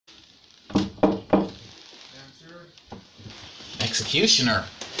Executioner.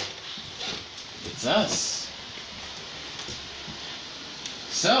 It's us.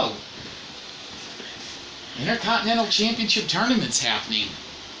 So, Intercontinental Championship Tournament's happening.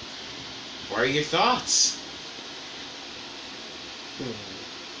 What are your thoughts?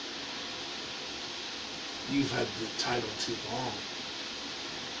 You've had the title too long.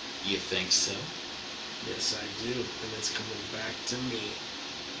 You think so? Yes, I do. And it's coming back to me.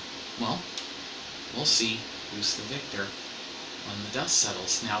 Well, we'll see who's the victor when the dust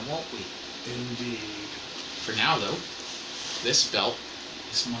settles now, won't we? Indeed. For now, though, this belt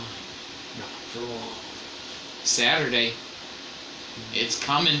is mine. Not for long. Saturday. It's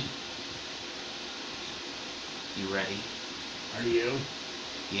coming. You ready? Are you?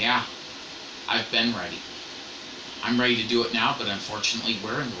 Yeah. I've been ready. I'm ready to do it now, but unfortunately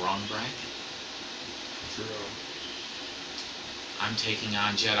we're in the wrong bracket. True. I'm taking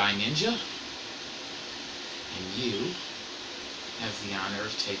on Jedi Ninja. And you have the honor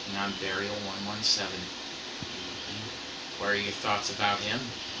of taking on Burial 117. What are your thoughts about him?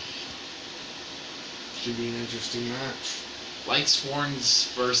 Should be an interesting match.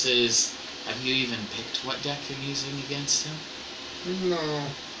 Lightsworns versus... Have you even picked what deck you're using against him? No.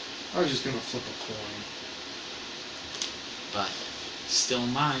 I was just gonna flip a coin. But still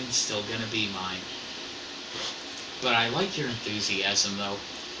mine, still gonna be mine. But I like your enthusiasm, though.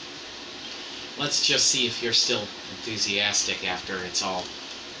 Let's just see if you're still enthusiastic after it's all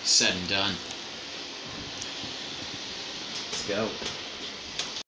said and done. Let's go.